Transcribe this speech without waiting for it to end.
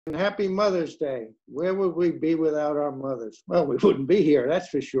And happy Mother's Day. Where would we be without our mothers? Well, we wouldn't be here, that's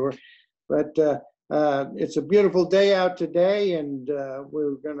for sure. But it's a beautiful day out today, and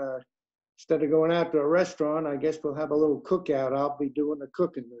we're going to, instead of going out to a restaurant, I guess we'll have a little cookout. I'll be doing the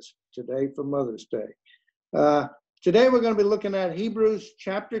cooking this today for Mother's Day. Today we're going to be looking at Hebrews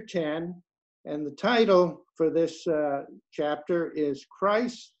chapter 10, and the title for this chapter is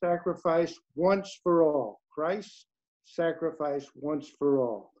Christ's Sacrifice Once for All. Christ's Sacrifice once for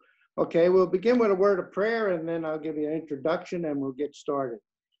all. Okay, we'll begin with a word of prayer, and then I'll give you an introduction and we'll get started.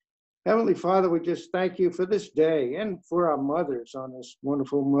 Heavenly Father, we just thank you for this day and for our mothers on this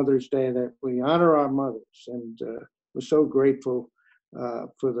wonderful Mother's Day, that we honor our mothers, and we're so grateful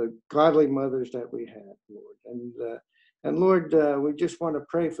for the godly mothers that we have, Lord. And Lord, we just want to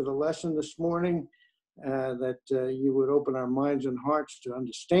pray for the lesson this morning, that you would open our minds and hearts to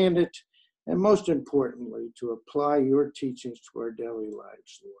understand it, and most importantly, to apply your teachings to our daily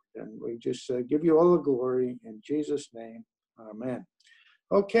lives, Lord. And we just give you all the glory in Jesus' name. Amen.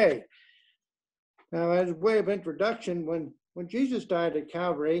 Okay. Now, as a way of introduction, when Jesus died at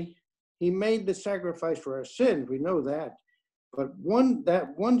Calvary, he made the sacrifice for our sins. We know that. But that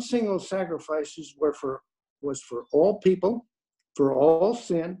one single sacrifice was for all people, for all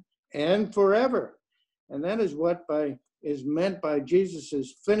sin, and forever. And that is what is meant by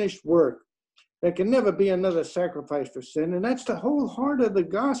Jesus's finished work. There can never be another sacrifice for sin, and that's the whole heart of the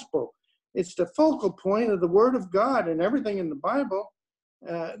gospel. It's the focal point of the Word of God and everything in the Bible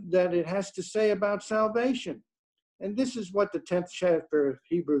that it has to say about salvation. And this is what the 10th chapter of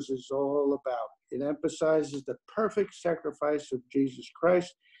Hebrews is all about. It emphasizes the perfect sacrifice of Jesus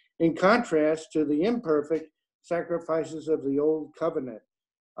Christ in contrast to the imperfect sacrifices of the old covenant.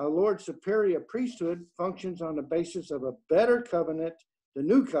 Our Lord's superior priesthood functions on the basis of a better covenant, the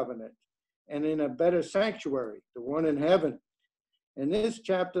new covenant, and in a better sanctuary, the one in heaven. In this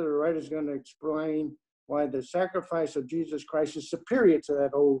chapter, the writer is going to explain why the sacrifice of Jesus Christ is superior to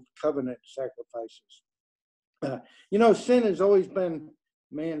that old covenant sacrifices. Sin has always been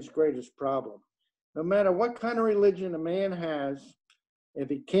man's greatest problem. No matter what kind of religion a man has, if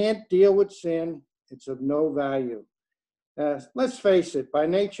he can't deal with sin, it's of no value. Let's face it, by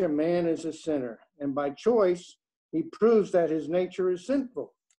nature, man is a sinner, and by choice, he proves that his nature is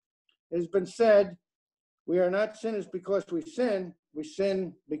sinful. It has been said, we are not sinners because we sin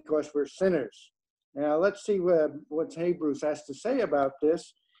because we're sinners. Now, let's see what Hebrews has to say about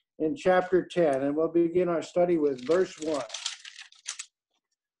this in chapter 10, and we'll begin our study with verse 1.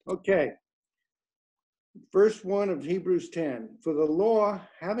 Okay, verse 1 of Hebrews 10. For the law,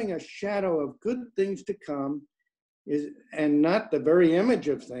 having a shadow of good things to come, and not the very image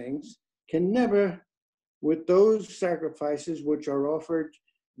of things, can never, with those sacrifices which are offered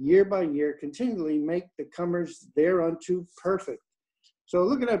year by year, continually make the comers thereunto perfect. So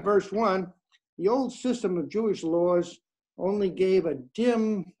looking at verse 1, the old system of Jewish laws only gave a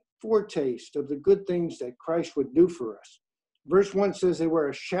dim foretaste of the good things that Christ would do for us. Verse 1 says they were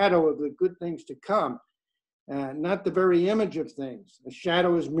a shadow of the good things to come, not the very image of things. A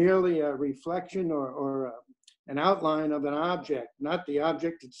shadow is merely a reflection or an outline of an object, not the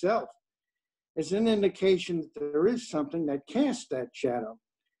object itself. It's an indication that there is something that casts that shadow.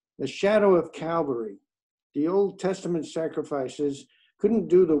 The shadow of Calvary. The Old Testament sacrifices couldn't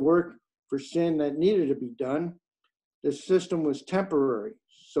do the work for sin that needed to be done. The system was temporary,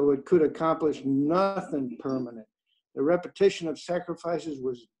 so it could accomplish nothing permanent. The repetition of sacrifices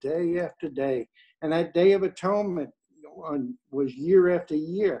was day after day, and that Day of Atonement was year after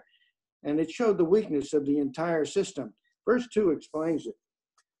year, and it showed the weakness of the entire system. Verse 2 explains it.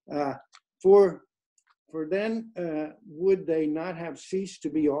 For then would they not have ceased to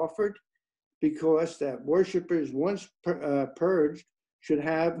be offered, because that worshipers once purged should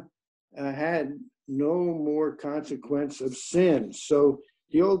have had no more consequence of sin. So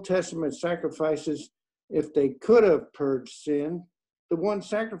the Old Testament sacrifices, if they could have purged sin, the one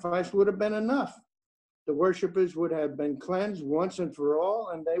sacrifice would have been enough. The worshipers would have been cleansed once and for all,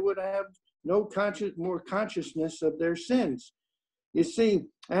 and they would have no more consciousness of their sins. You see,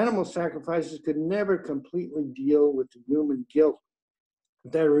 animal sacrifices could never completely deal with the human guilt.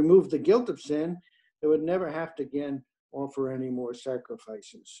 If they removed the guilt of sin, they would never have to again offer any more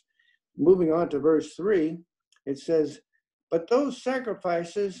sacrifices. Moving on to verse 3, it says, but those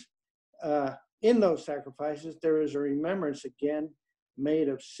sacrifices, in those sacrifices, there is a remembrance again made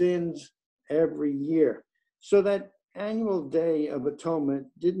of sins every year. So that annual Day of Atonement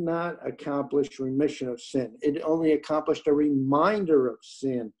did not accomplish remission of sin. It only accomplished a reminder of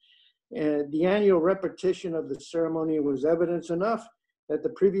sin. And the annual repetition of the ceremony was evidence enough that the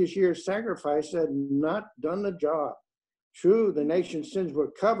previous year's sacrifice had not done the job. True, the nation's sins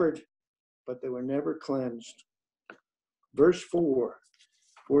were covered, but they were never cleansed. Verse 4,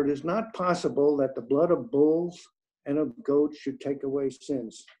 for it is not possible that the blood of bulls and of goats should take away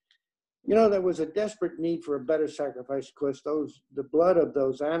sins. You know, there was a desperate need for a better sacrifice because the blood of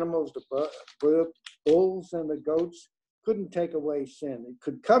those animals, the bulls and the goats, couldn't take away sin. It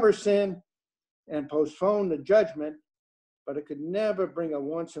could cover sin and postpone the judgment, but it could never bring a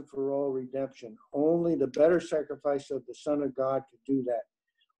once and for all redemption. Only the better sacrifice of the Son of God could do that.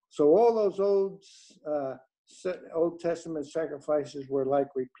 So all those Old Testament sacrifices were like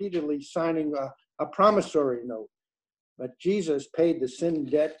repeatedly signing a promissory note. But Jesus paid the sin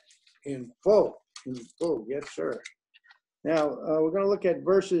debt in full. In full, yes, sir. Now, we're going to look at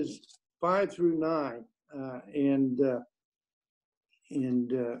verses 5 through 9, and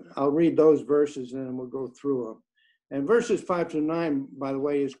I'll read those verses and then we'll go through them. And verses 5 to 9, by the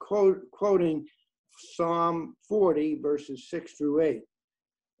way, is quoting Psalm 40, verses 6 through 8.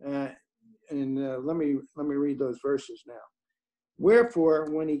 Let me read those verses now. Wherefore,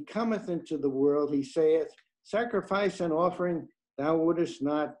 when he cometh into the world, he saith, sacrifice and offering thou wouldest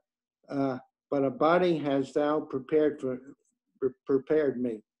not, but a body hast thou prepared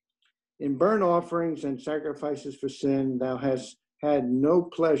me. In burnt offerings and sacrifices for sin thou hast had no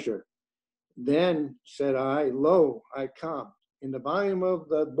pleasure. Then said I, lo, I come. In the volume of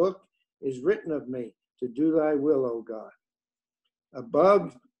the book is written of me, to do thy will, O God.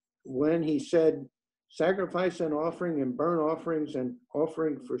 Above, when he said, sacrifice and offering and burnt offerings and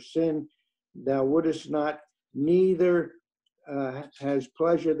offering for sin, thou wouldest not, neither has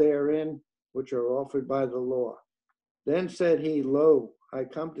pleasure therein, which are offered by the law. Then said he, lo, I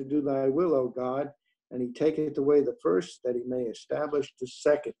come to do thy will, O God, and he taketh away the first, that he may establish the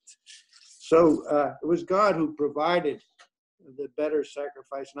second. So it was God who provided the better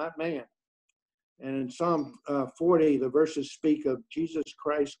sacrifice, not man. And in Psalm 40, the verses speak of Jesus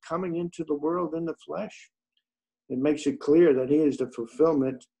Christ coming into the world in the flesh. It makes it clear that he is the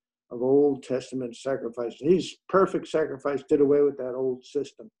fulfillment of Old Testament sacrifices. His perfect sacrifice did away with that old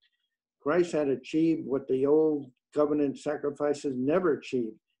system. Christ had achieved what the old covenant sacrifices never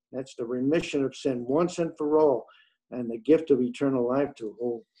achieved. That's the remission of sin once and for all, and the gift of eternal life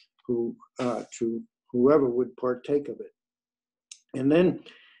to whoever would partake of it. And then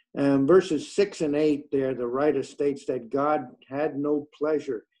verses 6 and 8 there, the writer states that God had no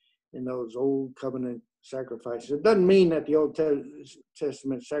pleasure in those old covenant sacrifices. It doesn't mean that the Old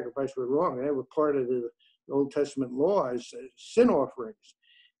Testament sacrifices were wrong. They were part of the Old Testament law as sin offerings.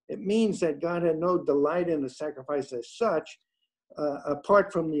 It means that God had no delight in the sacrifice as such,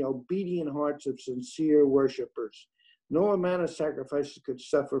 apart from the obedient hearts of sincere worshipers. No amount of sacrifices could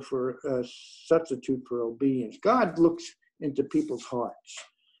suffer for substitute for obedience. God looks into people's hearts,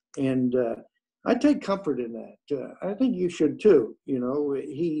 and I take comfort in that. I think you should too. You know,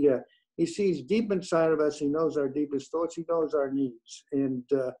 he sees deep inside of us. He knows our deepest thoughts. He knows our needs, and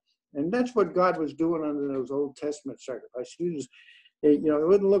that's what God was doing under those Old Testament sacrifices. He was, it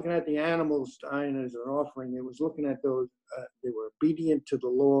wasn't looking at the animals dying as an offering. It was looking at those. They were obedient to the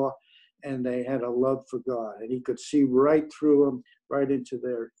law, and they had a love for God, and he could see right through them, right into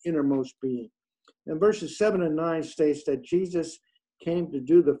their innermost being. And verses 7 and 9 states that Jesus came to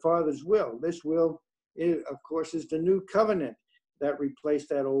do the Father's will. This will, of course, is the new covenant that replaced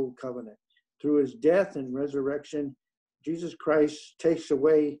that old covenant. Through his death and resurrection, Jesus Christ takes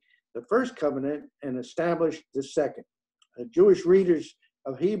away the first covenant and established the second. Jewish readers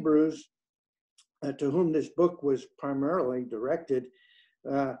of Hebrews, to whom this book was primarily directed,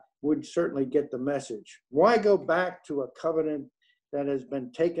 would certainly get the message. Why go back to a covenant that has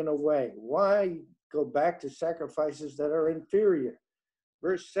been taken away? Why go back to sacrifices that are inferior?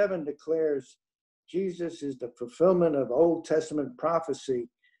 Verse 7 declares Jesus is the fulfillment of Old Testament prophecy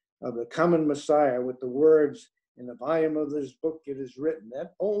of the coming Messiah with the words, in the volume of this book it is written.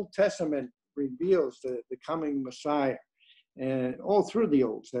 That Old Testament reveals the coming Messiah. And all through the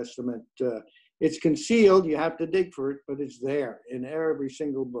Old Testament, it's concealed. You have to dig for it, but it's there in every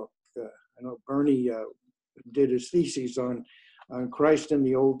single book. I know Bernie did his thesis on Christ in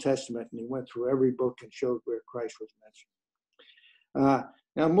the Old Testament, and he went through every book and showed where Christ was mentioned.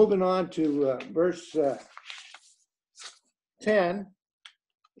 Now, moving on to verse 10,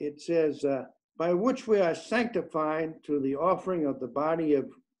 it says, by which we are sanctified through the offering of the body of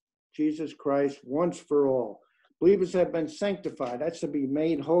Jesus Christ once for all. Believers have been sanctified. That's to be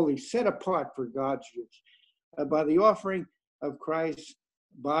made holy, set apart for God's use. By the offering of Christ's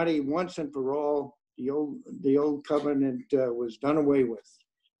body once and for all, the old covenant was done away with.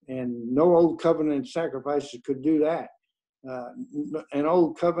 And no old covenant sacrifices could do that. An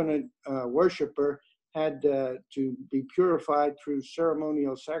old covenant worshiper had to be purified through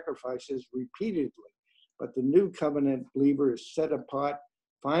ceremonial sacrifices repeatedly. But the new covenant believer is set apart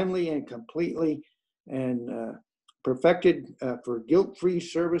finally and completely and perfected for guilt-free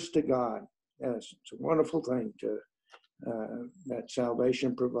service to God. Yes, it's a wonderful thing that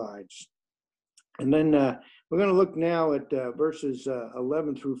salvation provides. And then we're going to look now at verses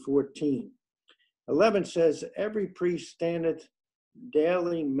 11 through 14. 11 says, every priest standeth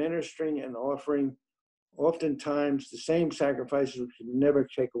daily ministering and offering oftentimes the same sacrifices which can never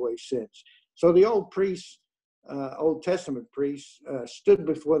take away sins. So the old priests, Old Testament priests, stood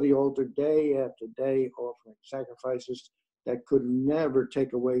before the altar day after day offering sacrifices that could never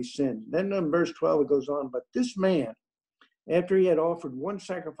take away sin. Then in verse 12 it goes on, but this man, after he had offered one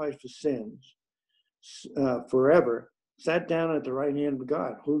sacrifice for sins forever, sat down at the right hand of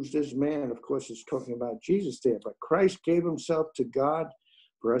God. Who's this man? Of course, it's talking about Jesus there. But Christ gave himself to God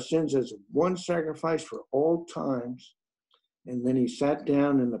for our sins as one sacrifice for all times. And then he sat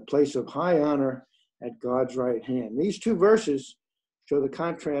down in the place of high honor at God's right hand. These two verses show the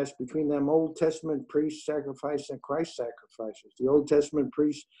contrast between them Old Testament priest sacrifice and Christ sacrifices. The Old Testament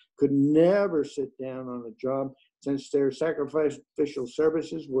priests could never sit down on a job since their sacrificial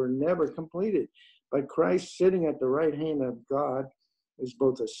services were never completed. But Christ sitting at the right hand of God is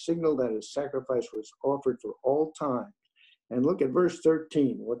both a signal that his sacrifice was offered for all time. And look at verse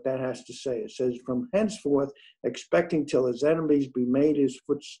 13, what that has to say. It says, from henceforth, expecting till his enemies be made his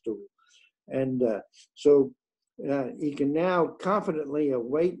footstool. And so he can now confidently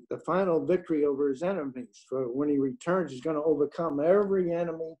await the final victory over his enemies. For when he returns, he's going to overcome every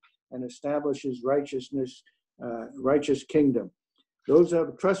enemy and establish his righteousness, righteous kingdom. Those who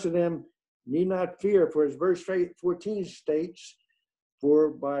have trusted him need not fear, for as verse 14 states,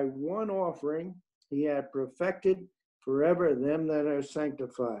 for by one offering he had perfected forever them that are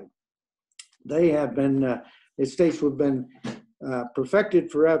sanctified. They have been, it states, we've been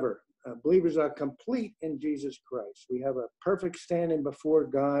perfected forever. Believers are complete in Jesus Christ. We have a perfect standing before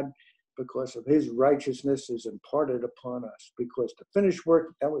God because of his righteousness is imparted upon us, because the finished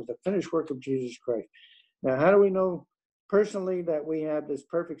work, that was the finished work of Jesus Christ. Now, how do we know personally that we have this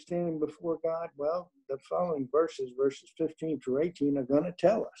perfect standing before God? Well, the following verses 15 through 18 are going to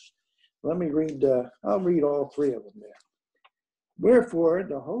tell us. Let me read, I'll read all three of them there. Wherefore,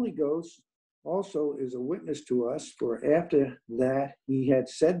 the Holy Ghost also is a witness to us, for after that he had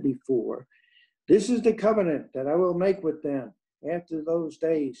said before, this is the covenant that I will make with them after those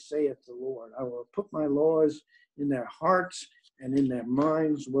days, saith the Lord. I will put my laws in their hearts, and in their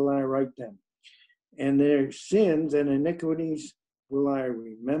minds will I write them. And their sins and iniquities will I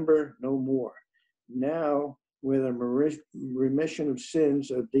remember no more. Now, where the remission of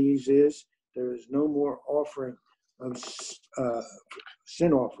sins of these is, there is no more offering of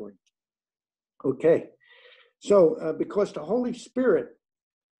sin offering. Okay, so because the Holy Spirit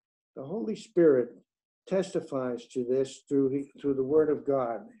testifies to this through the Word of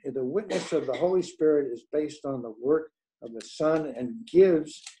God. The witness of the Holy Spirit is based on the work of the Son and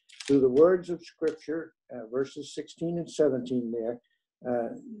gives, through the words of Scripture, verses 16 and 17 there.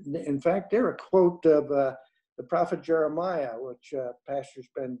 In fact, they're a quote of the prophet Jeremiah, which Pastor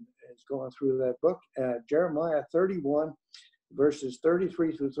Ben is going through that book. Jeremiah 31, verses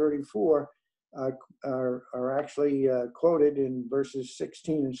 33 through 34 are actually quoted in verses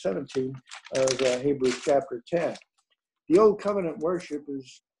 16 and 17 of Hebrews chapter 10. The old covenant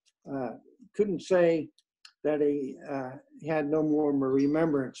worshipers couldn't say that he had no more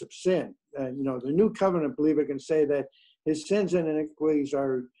remembrance of sin. The new covenant believer can say that his sins and iniquities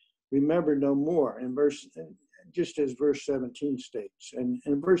are remembered no more, just as verse 17 states. And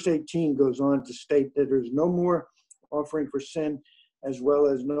verse 18 goes on to state that there's no more offering for sin, as well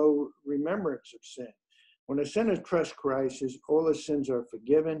as no remembrance of sin. When a sinner trusts Christ, all his sins are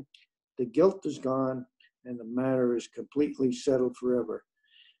forgiven, the guilt is gone, and the matter is completely settled forever.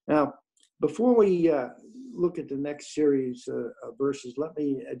 Now, before we look at the next series of verses, let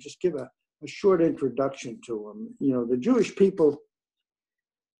me just give a short introduction to them. The Jewish people,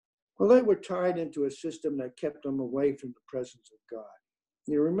 well, they were tied into a system that kept them away from the presence of God.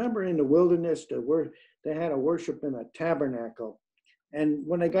 You remember in the wilderness, they had a worship in a tabernacle. And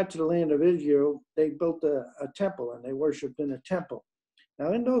when they got to the land of Israel, they built a temple and they worshiped in a temple.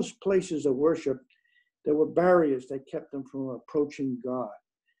 Now, in those places of worship, there were barriers that kept them from approaching God.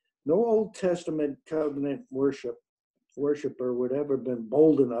 No Old Testament covenant worshiper would ever been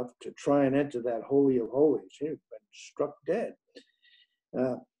bold enough to try and enter that Holy of Holies. He would have been struck dead.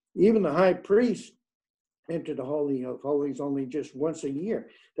 Even the high priest entered the Holy of Holies only just once a year.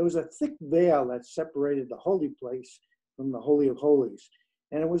 There was a thick veil that separated the holy place from the Holy of Holies.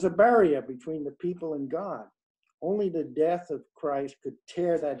 And it was a barrier between the people and God. Only the death of Christ could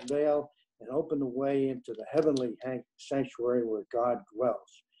tear that veil and open the way into the heavenly sanctuary where God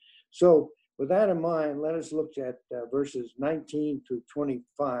dwells. So with that in mind, let us look at verses 19 to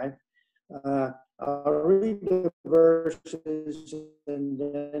 25. I'll read the verses and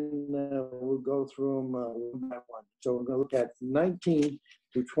then we'll go through them one by one. So we're going to look at 19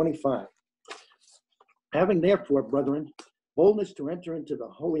 to 25. Having therefore, brethren, boldness to enter into the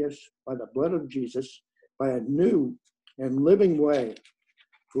holiest by the blood of Jesus, by a new and living way,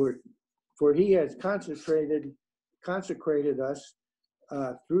 for he has consecrated us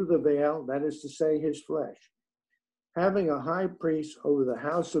through the veil, that is to say, his flesh. Having a high priest over the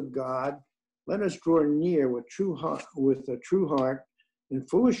house of God, let us draw near with a true heart, in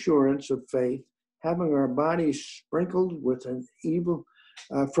full assurance of faith, having our bodies sprinkled with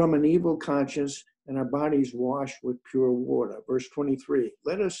from an evil conscience, and our bodies washed with pure water. Verse 23,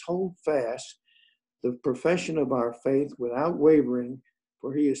 let us hold fast the profession of our faith without wavering,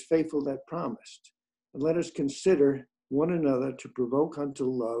 for he is faithful that promised. And let us consider one another to provoke unto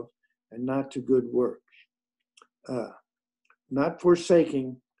love and not to good works. Not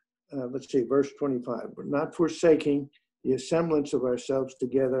forsaking, verse 25, but not forsaking the assemblance of ourselves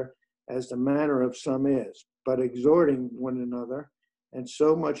together as the manner of some is, but exhorting one another, and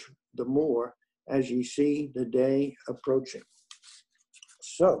so much the more as ye see the day approaching.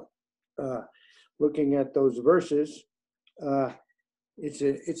 So, looking at those verses, it's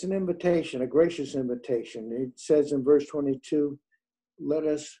an invitation, a gracious invitation. It says in verse 22, let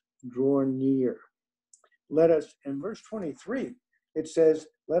us draw near. In verse 23, it says,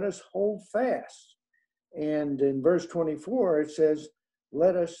 let us hold fast. And in verse 24, it says,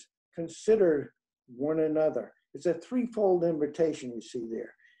 let us consider one another. It's a threefold invitation you see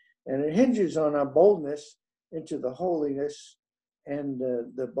there. And it hinges on our boldness into the holiness, and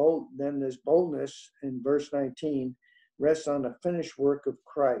this boldness in verse 19 rests on the finished work of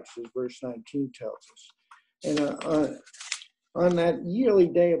Christ, as verse 19 tells us. And on that yearly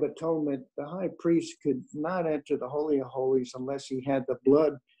day of atonement, the high priest could not enter the Holy of Holies unless he had the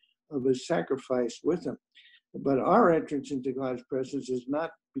blood of his sacrifice with him. But our entrance into God's presence is not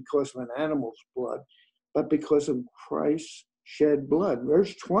because of an animal's blood, but because of Christ's shed blood.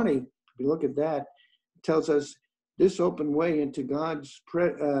 Verse 20, if you look at that, it tells us this open way into God's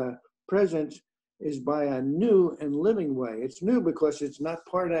presence is by a new and living way. It's new because it's not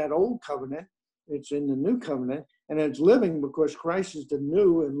part of that old covenant. It's in the new covenant. And it's living because Christ is the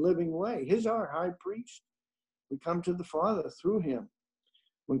new and living way. He's our high priest. We come to the Father through him.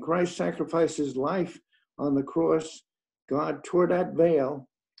 When Christ sacrificed his life on the cross, God tore that veil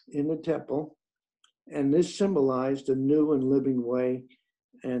in the temple, and this symbolized a new and living way,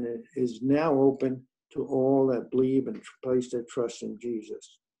 and it is now open to all that believe and place their trust in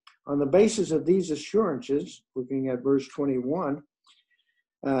Jesus. On the basis of these assurances, looking at verse 21,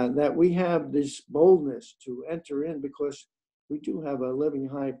 that we have this boldness to enter in because we do have a living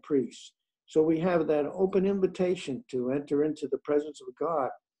high priest. So we have that open invitation to enter into the presence of God.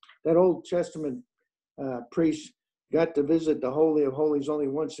 That Old Testament priest got to visit the Holy of Holies only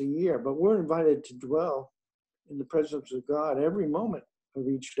once a year, but we're invited to dwell in the presence of God every moment of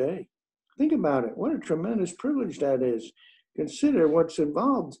each day. Think about it. What a tremendous privilege that is. Consider what's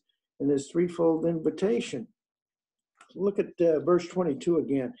involved in this threefold invitation. Look at verse 22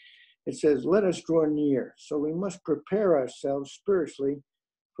 again. It says, let us draw near. So we must prepare ourselves spiritually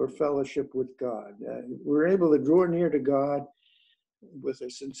for fellowship with God. We're able to draw near to God with a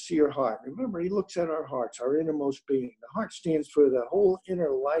sincere heart. Remember, he looks at our hearts, our innermost being. The heart stands for the whole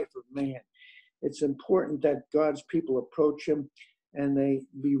inner life of man. It's important that God's people approach him and they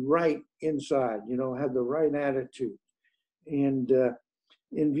be right inside, have the right attitude. And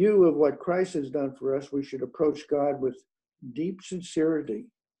in view of what Christ has done for us, we should approach God with deep sincerity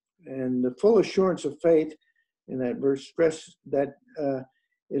and the full assurance of faith. In that verse, stress that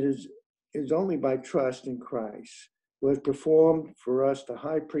it is only by trust in Christ, who has performed for us the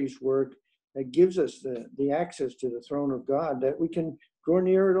high priest work that gives us the access to the throne of God, that we can draw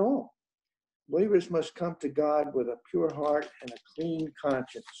near at all. Believers must come to God with a pure heart and a clean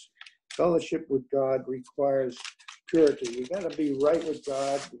conscience. Fellowship with God requires purity. You got to be right with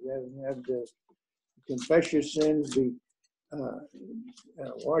God. You have to confess your sins, be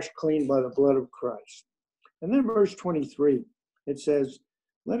washed clean by the blood of Christ. And then verse 23, it says,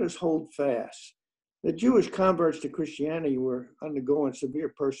 let us hold fast. The Jewish converts to Christianity were undergoing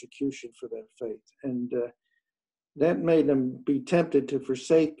severe persecution for their faith. And that made them be tempted to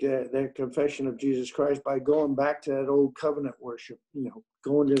forsake their confession of Jesus Christ by going back to that old covenant worship,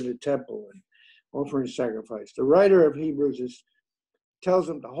 going to the temple and offering sacrifice. The writer of Hebrews is tells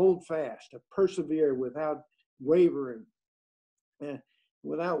them to hold fast, to persevere without wavering.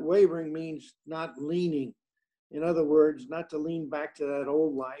 Without wavering means not leaning. In other words, not to lean back to that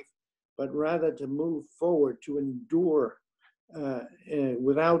old life, but rather to move forward, to endure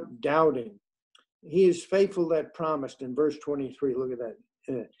without doubting. He is faithful that promised in verse 23. Look at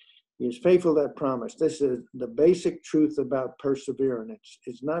that. He is faithful that promised. This is the basic truth about perseverance.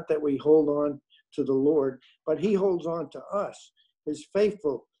 It's not that we hold on to the Lord, but he holds on to us. He's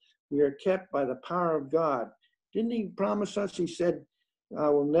faithful. We are kept by the power of God. Didn't he promise us? He said, I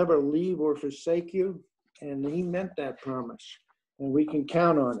will never leave or forsake you. And he meant that promise. And we can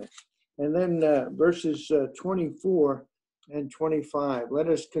count on it. And then verses 24 and 25. Let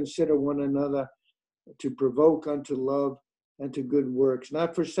us consider one another to provoke unto love and to good works,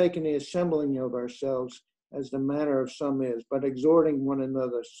 not forsaking the assembling of ourselves as the manner of some is, but exhorting one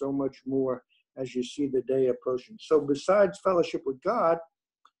another so much more as you see the day approaching. So besides fellowship with God,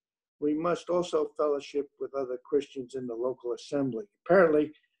 we must also fellowship with other Christians in the local assembly.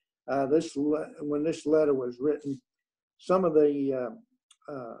 Apparently, when this letter was written, some of there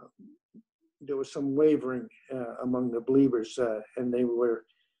was some wavering among the believers, and they were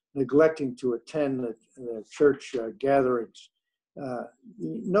neglecting to attend the church gatherings.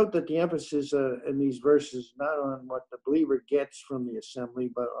 Note that the emphasis in these verses is not on what the believer gets from the assembly,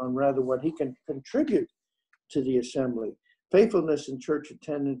 but on rather what he can contribute to the assembly. Faithfulness in church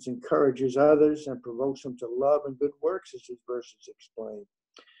attendance encourages others and provokes them to love and good works, as these verses explain.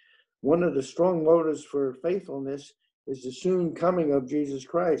 One of the strong motives for faithfulness is the soon coming of Jesus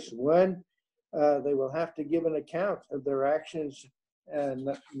Christ, when they will have to give an account of their actions, and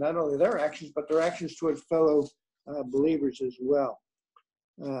not only their actions, but their actions towards fellow believers as well.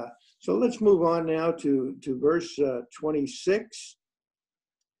 So let's move on now to verse 26.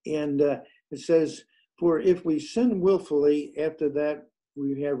 And it says, for if we sin willfully after that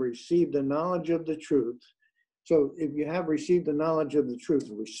we have received the knowledge of the truth. So if you have received the knowledge of the truth,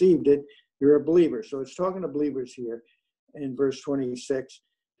 received it, you're a believer. So it's talking to believers here in verse 26.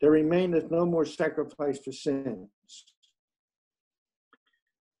 There remaineth no more sacrifice for sins.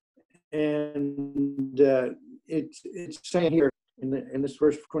 And it's saying here in this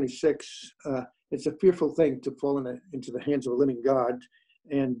verse 26, it's a fearful thing to fall into the hands of a living God.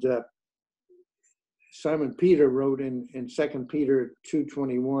 And Simon Peter wrote in 2 Peter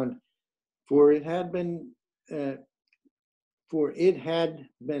 2:21, for it had been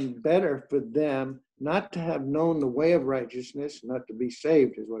better for them not to have known the way of righteousness, not to be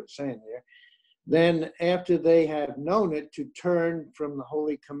saved is what it's saying there, than after they have known it to turn from the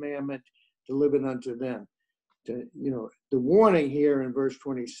holy commandment to live it unto them. The warning here in verse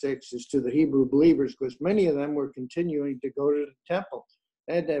 26 is to the Hebrew believers, because many of them were continuing to go to the temple.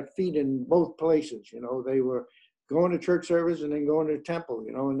 They had their feet in both places. They were going to church service and then going to the temple,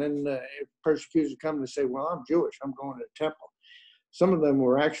 and then if persecutors come and say, well, I'm Jewish, I'm going to the temple. Some of them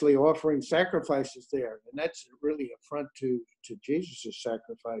were actually offering sacrifices there, and that's really an affront to Jesus'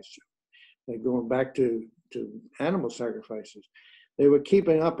 sacrifice. They're going back to animal sacrifices. They were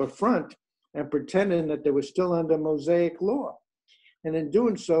keeping up a front and pretending that they were still under Mosaic law. And in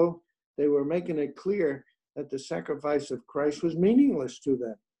doing so, they were making it clear that the sacrifice of Christ was meaningless to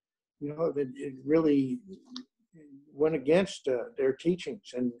them. It really went against their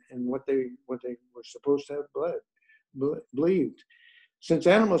teachings and what they were supposed to have believed. Since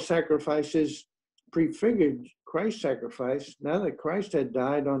animal sacrifices prefigured Christ's sacrifice, now that Christ had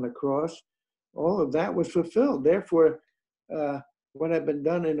died on the cross, all of that was fulfilled. Therefore, what had been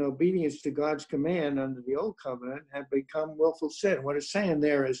done in obedience to God's command under the old covenant had become willful sin. What it's saying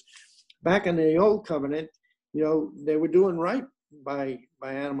there is, back in the old covenant, they were doing right by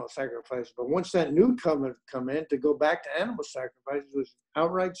animal sacrifice. But once that new covenant come in, to go back to animal sacrifice was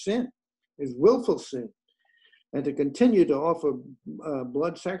outright sin. It was willful sin. And to continue to offer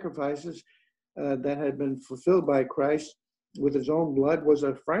blood sacrifices that had been fulfilled by Christ with his own blood was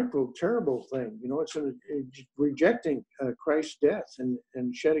a frightful, terrible thing. It's rejecting Christ's death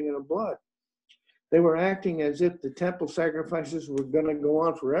and shedding of blood. They were acting as if the temple sacrifices were going to go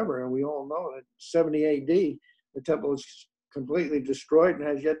on forever. And we all know that 70 AD, the temple was completely destroyed and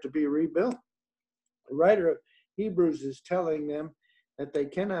has yet to be rebuilt. The writer of Hebrews is telling them that they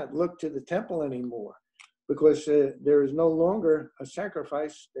cannot look to the temple anymore, because there is no longer a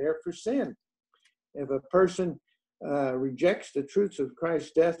sacrifice there for sin. If a person rejects the truths of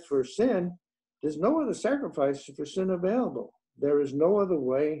Christ's death for sin, there's no other sacrifice for sin available. There is no other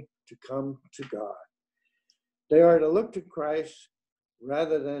way to come to God. They are to look to Christ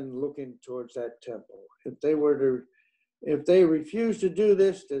rather than looking towards that temple. If they refuse to do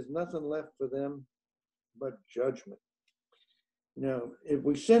this, there's nothing left for them but judgment. if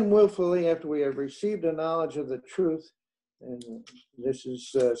we sin willfully after we have received the knowledge of the truth, and this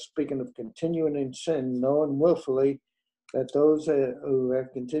is speaking of continuing in sin, knowing willfully that those who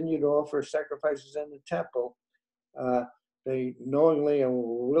have continued to offer sacrifices in the temple, they knowingly and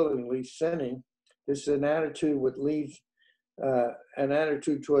willingly sinning. This is an attitude which leads an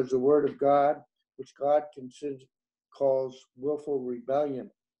attitude towards the word of God, which God calls willful rebellion.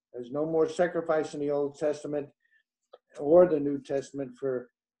 There's no more sacrifice in the Old Testament or the New Testament for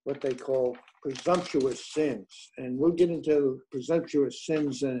what they call presumptuous sins. And we'll get into presumptuous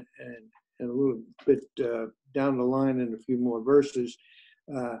sins in a little bit down the line in a few more verses,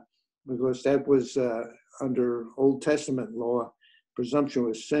 because that was under Old Testament law.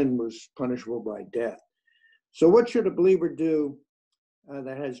 Presumptuous sin was punishable by death. So what should a believer do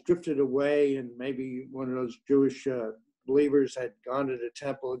that has drifted away, and maybe one of those Jewish believers had gone to the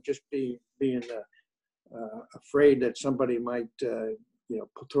temple, just being afraid that somebody might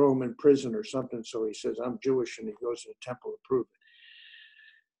throw him in prison or something, so he says, I'm Jewish, and he goes to the temple to prove it.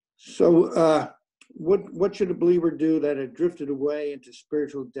 So what should a believer do that had drifted away into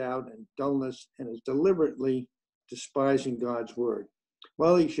spiritual doubt and dullness and is deliberately despising God's word?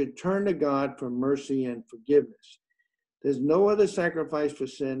 Well, he should turn to God for mercy and forgiveness. There's no other sacrifice for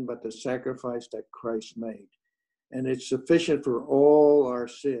sin but the sacrifice that Christ made, and it's sufficient for all our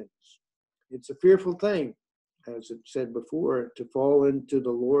sins. It's a fearful thing, as it said before, to fall into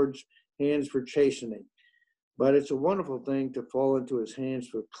the Lord's hands for chastening, but it's a wonderful thing to fall into his hands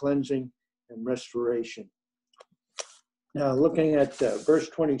for cleansing and restoration. Now, looking at verse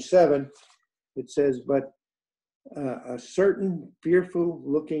 27, it says, but a certain fearful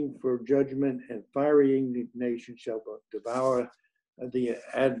looking for judgment and fiery indignation shall devour the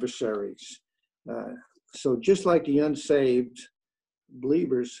adversaries. So just like the unsaved,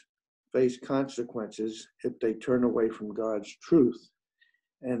 believers face consequences if they turn away from God's truth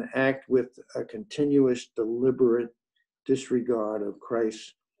and act with a continuous, deliberate disregard of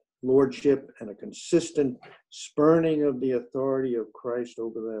Christ's lordship and a consistent spurning of the authority of Christ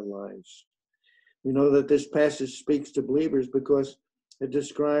over their lives. We know that this passage speaks to believers because it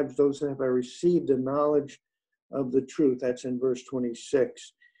describes those who have received the knowledge of the truth. That's in verse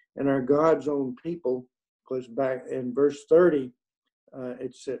 26. And are God's own people, because back in verse 30,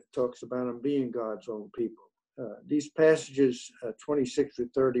 it talks about them being God's own people. These passages, 26 to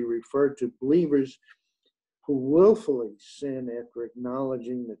 30, refer to believers who willfully sin after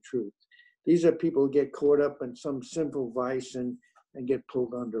acknowledging the truth. These are people who get caught up in some sinful vice and get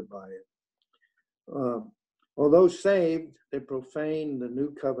pulled under by it. Although saved, they profane the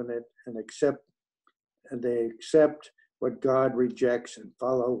new covenant and they accept what God rejects and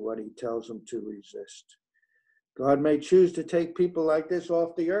follow what he tells them to resist. God may choose to take people like this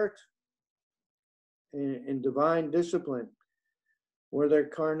off the earth in divine discipline, or their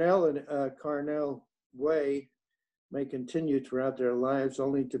carnal way may continue throughout their lives,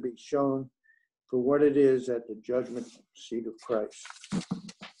 only to be shown for what it is at the judgment seat of Christ.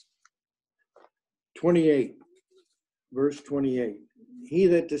 28, verse 28. He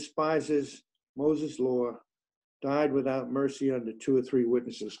that despises Moses' law died without mercy under 2 or 3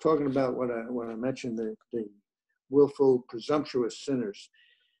 witnesses. Talking about what I mentioned, the willful, presumptuous sinners.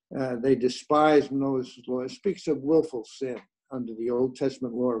 They despise Moses' law. It speaks of willful sin under the Old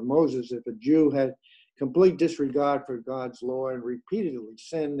Testament law of Moses. If a Jew had complete disregard for God's law and repeatedly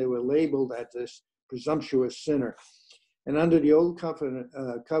sinned, they were labeled as this presumptuous sinner. And under the Old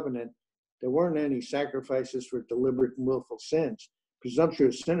Covenant, there weren't any sacrifices for deliberate and willful sins.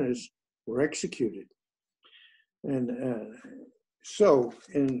 Presumptuous sinners were executed. And so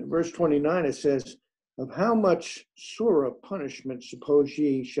in verse 29, it says, of how much sorer punishment suppose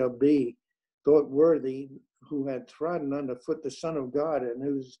ye shall be thought worthy, who had trodden underfoot the Son of God, and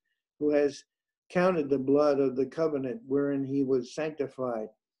who has counted the blood of the covenant wherein he was sanctified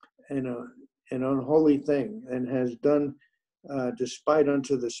an unholy thing, and has done despite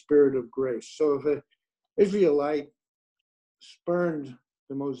unto the Spirit of grace. So if an Israelite spurned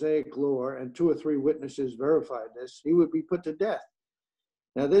the Mosaic law and 2 or 3 witnesses verified this, he would be put to death.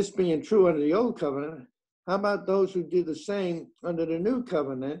 Now, this being true under the Old Covenant, how about those who do the same under the New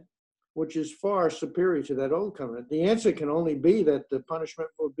Covenant, which is far superior to that Old Covenant? The answer can only be that the punishment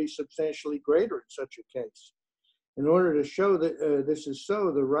will be substantially greater in such a case. In order to show that this is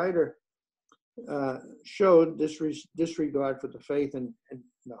so, the writer showed disregard for the faith in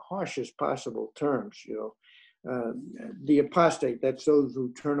the harshest possible terms. The apostate, that's those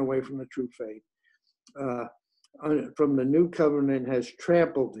who turn away from the true faith. From the New Covenant has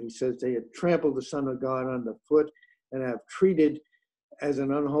trampled, he says, they have trampled the Son of God underfoot and have treated as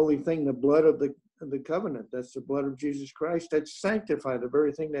an unholy thing the blood of the the covenant. That's the blood of Jesus Christ that sanctified the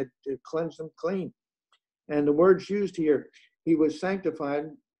very thing that cleansed them clean. And the words used here, he was sanctified,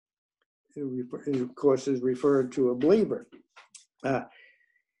 of course, is referred to a believer.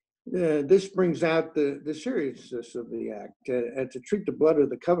 This brings out the seriousness of the act. To treat the blood of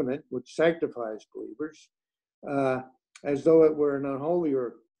the covenant, which sanctifies believers, as though it were an unholy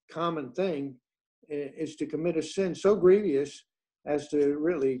or common thing, is to commit a sin so grievous as to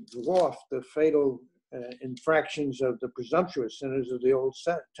really dwarf the fatal infractions of the presumptuous sinners of the Old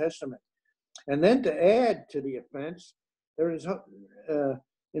Testament. And then to add to the offense, there is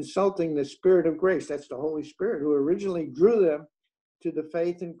insulting the Spirit of grace. That's the Holy Spirit who originally drew them to the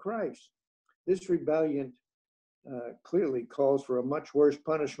faith in Christ. This rebellion clearly calls for a much worse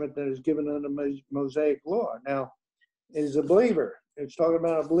punishment than is given under the Mosaic law. Now, is a believer. It's talking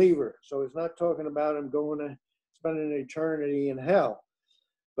about a believer. So it's not talking about him going to spend an eternity in hell.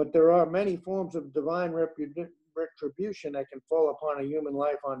 But there are many forms of divine retribution that can fall upon a human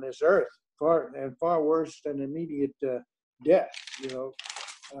life on this earth, far worse than immediate death.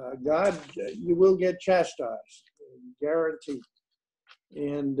 God, you will get chastised, guaranteed.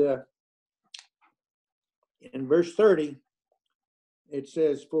 And in verse 30, it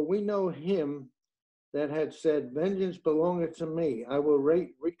says, "For we know him that had said, vengeance belongeth to me. I will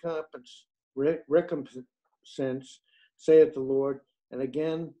recompense, saith the Lord. And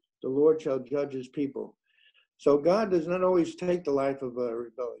again, the Lord shall judge his people." So God does not always take the life of a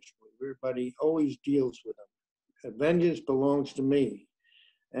rebellious believer, but he always deals with them. Vengeance belongs to me.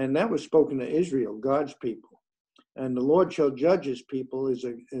 And that was spoken to Israel, God's people. And the Lord shall judge his people is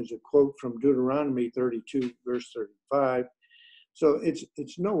a quote from Deuteronomy 32, verse 35. So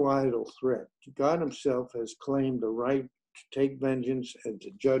it's no idle threat. God himself has claimed the right to take vengeance and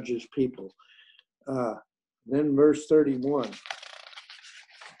to judge his people. Then verse 31.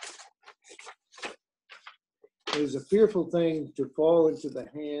 It is a fearful thing to fall into the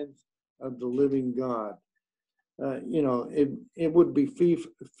hands of the living God. It would be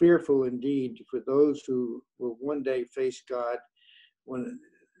fearful indeed for those who will one day face God, when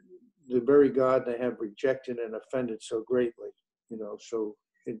the very God they have rejected and offended so greatly. So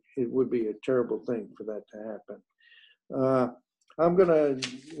it would be a terrible thing for that to happen.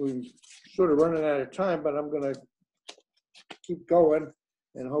 We're sort of running out of time, but I'm going to keep going,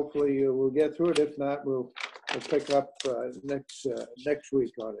 and hopefully we'll get through it. If not, we'll pick up next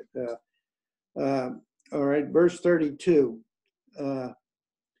week on it. All right, verse 32. Well,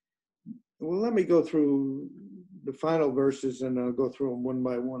 let me go through the final verses, and I'll go through them one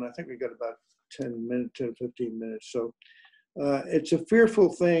by one. I think we got about 10, 15 minutes. So it's a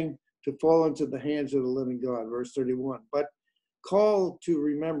fearful thing to fall into the hands of the living God, verse 31. But call to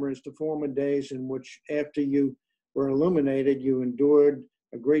remembrance the former days in which, after you were illuminated, you endured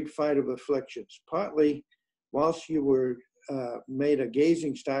a great fight of afflictions, partly whilst you were made a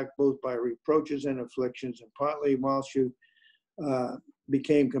gazing stock both by reproaches and afflictions, and partly whilst you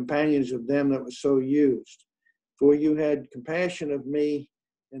became companions of them that were so used. For you had compassion of me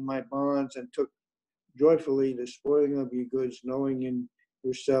in my bonds, and took joyfully the spoiling of your goods, knowing in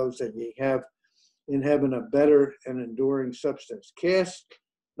yourselves that ye have in heaven a better and enduring substance. Cast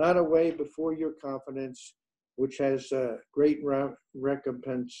not away before your confidence, which has a great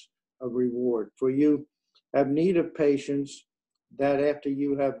recompense of reward. For you have need of patience, that after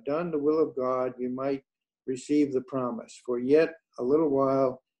you have done the will of God, you might receive the promise. For yet a little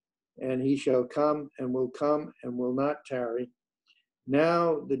while, and he shall come and will not tarry.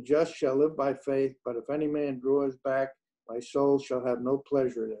 Now the just shall live by faith, but if any man draws back, my soul shall have no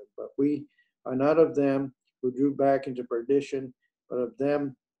pleasure in it. But we are not of them who drew back into perdition, but of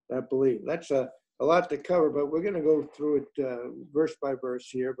them that believe. That's a lot to cover, but we're going to go through it verse by verse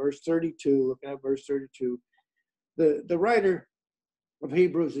here. Verse 32, looking at verse 32. The writer of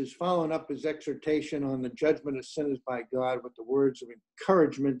Hebrews is following up his exhortation on the judgment of sinners by God with the words of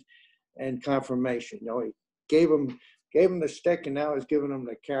encouragement and confirmation. He gave him the stick, and now he's giving him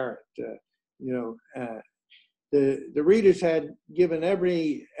the carrot. The readers had given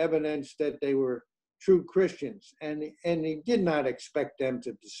every evidence that they were true Christians, and he did not expect them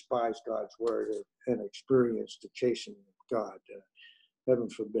to despise God's word and experience the chastening of God. Heaven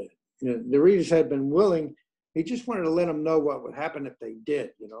forbid. The readers had been willing. He just wanted to let them know what would happen if they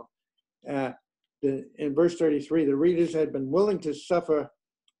did. In verse 33, the readers had been willing to suffer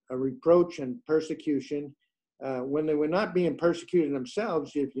a reproach and persecution when they were not being persecuted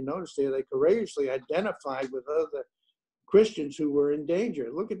themselves. If you notice there, they courageously identified with other Christians who were in danger.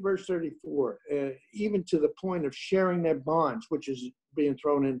 Look at verse 34, even to the point of sharing their bonds, which is being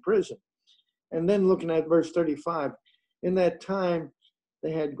thrown in prison. And then looking at verse 35, in that time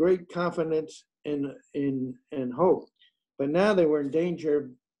they had great confidence in hope. But now they were in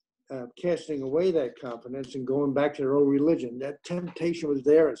danger of casting away that confidence and going back to their old religion. That temptation was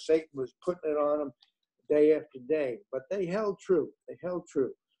there, and Satan was putting it on them day after day. But they held true. They held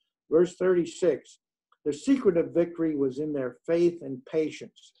true. Verse 36, the secret of victory was in their faith and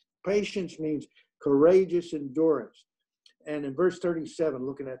patience. Patience means courageous endurance. And in verse 37,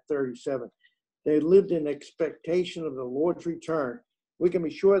 looking at 37, they lived in expectation of the Lord's return. We can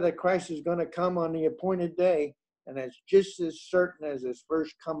be sure that Christ is going to come on the appointed day, and that's just as certain as his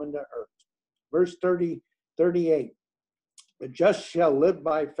first coming to earth. Verse 38, the just shall live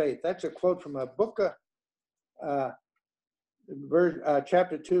by faith. That's a quote from a book of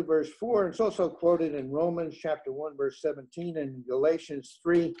chapter 2, verse 4. It's also quoted in Romans chapter 1, verse 17, and Galatians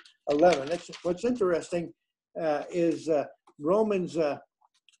 3:11. What's interesting is Romans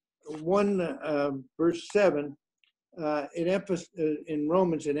 1, verse 7. In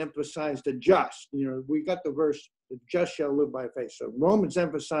Romans, it emphasized the just. We got the verse, the just shall live by faith. So Romans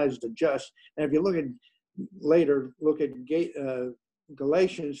emphasized the just. And if you look at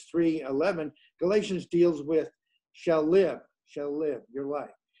Galatians 3:11, Galatians deals with shall live your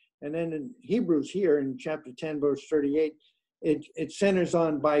life. And then in Hebrews here in chapter 10, verse 38, it centers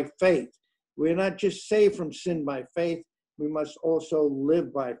on by faith. We're not just saved from sin by faith, we must also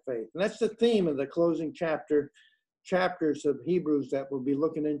live by faith. And that's the theme of the closing chapters of Hebrews that we'll be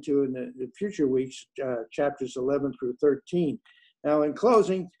looking into in the future weeks, chapters 11 through 13. Now, in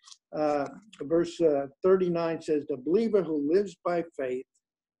closing, verse 39 says, the believer who lives by faith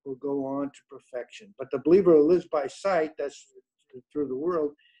will go on to perfection. But the believer who lives by sight, that's through the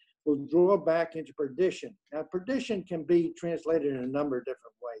world, will draw back into perdition. Now, perdition can be translated in a number of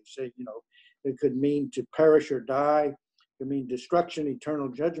different ways. So, it could mean to perish or die. It could mean destruction, eternal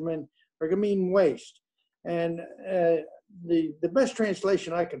judgment, or it could mean waste. And the best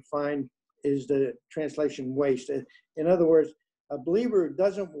translation I can find is the translation waste. In other words, a believer who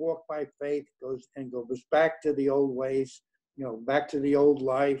doesn't walk by faith goes back to the old ways, back to the old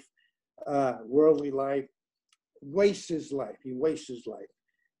life, worldly life, wastes his life. He wastes his life.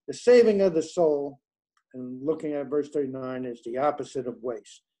 The saving of the soul, and looking at verse 39, is the opposite of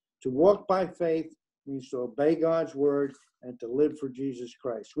waste. To walk by faith means to obey God's word and to live for Jesus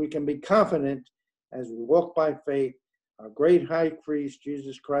Christ. We can be confident as we walk by faith, our great high priest,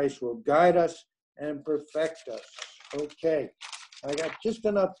 Jesus Christ, will guide us and perfect us. Okay, I got just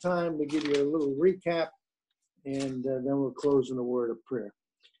enough time to give you a little recap, and then we'll close in a word of prayer.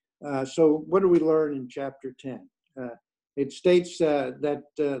 So what do we learn in chapter 10? It states that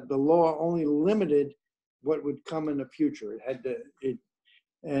the law only limited what would come in the future.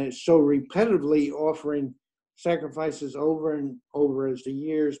 So repetitively offering sacrifices over and over as the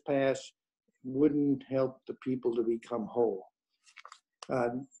years pass wouldn't help the people to become whole.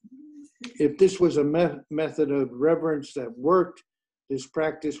 If this was a method of reverence that worked, this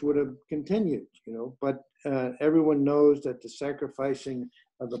practice would have continued, but everyone knows that the sacrificing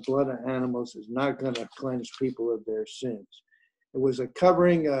of the blood of animals is not going to cleanse people of their sins. It was a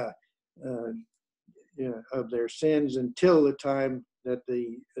covering of their sins until the time that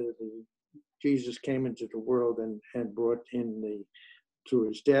Jesus came into the world and brought in through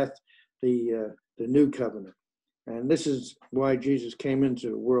his death, the new covenant. And this is why Jesus came into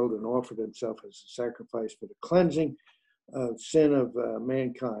the world and offered himself as a sacrifice for the cleansing of sin of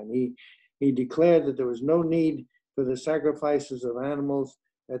mankind. He declared that there was no need for the sacrifices of animals,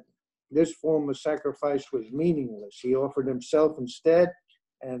 that this form of sacrifice was meaningless. He offered himself instead,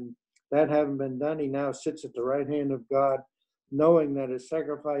 and that having been done, he now sits at the right hand of God, knowing that his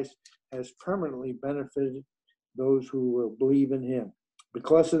sacrifice has permanently benefited those who will believe in him.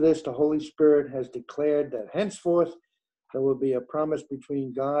 Because of this, the Holy Spirit has declared that henceforth there will be a promise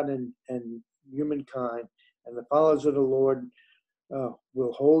between God and humankind, and the followers of the Lord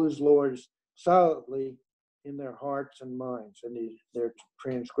will hold his laws solidly in their hearts and minds, and their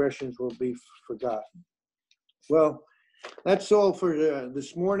transgressions will be forgotten. Well, that's all for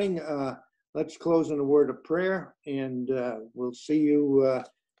this morning. Let's close in a word of prayer, and we'll see you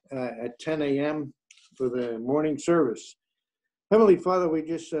at 10 a.m. for the morning service. Heavenly Father, we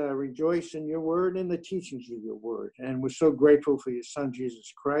just rejoice in your word and the teachings of your word. And we're so grateful for your Son,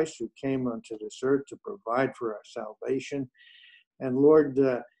 Jesus Christ, who came onto this earth to provide for our salvation. And Lord,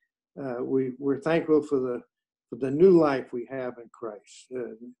 we're thankful for the new life we have in Christ.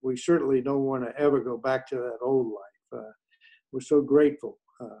 We certainly don't want to ever go back to that old life. We're so grateful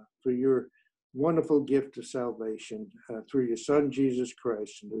for your wonderful gift of salvation through your Son, Jesus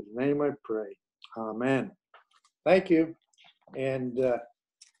Christ. In whose name I pray. Amen. Thank you. And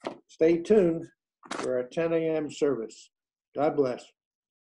stay tuned for our 10 a.m. service. God bless.